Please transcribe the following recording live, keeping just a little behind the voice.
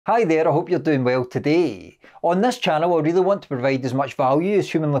Hi there, I hope you're doing well today. On this channel, I really want to provide as much value as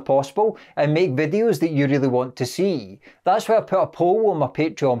humanly possible and make videos that you really want to see. That's why I put a poll on my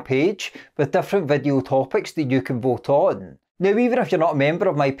Patreon page with different video topics that you can vote on. Now, even if you're not a member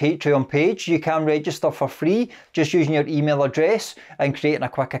of my Patreon page, you can register for free just using your email address and creating a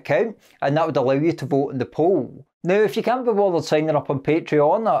quick account, and that would allow you to vote in the poll. Now, if you can't be bothered signing up on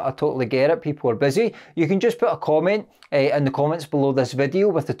Patreon, I totally get it, people are busy. You can just put a comment in the comments below this video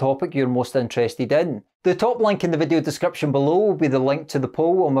with the topic you're most interested in. The top link in the video description below will be the link to the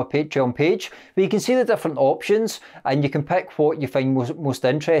poll on my Patreon page, where you can see the different options and you can pick what you find most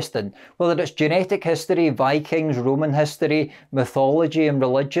interesting. Whether it's genetic history, Vikings, Roman history, mythology and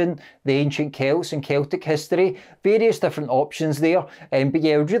religion, the ancient Celts and Celtic history, various different options there. But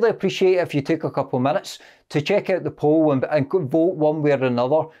yeah, I would really appreciate it if you took a couple of minutes to check out the poll and vote one way or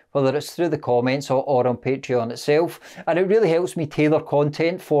another, whether it's through the comments or on Patreon itself. And it really helps me tailor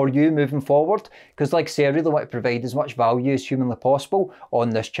content for you moving forward, because like I say, I really want to provide as much value as humanly possible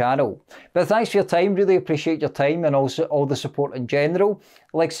on this channel. But thanks for your time, really appreciate your time and also all the support in general.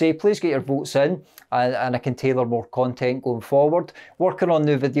 Like I say, please get your votes in and I can tailor more content going forward. Working on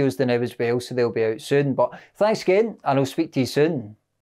new videos now as well, so they'll be out soon. But thanks again, and I'll speak to you soon.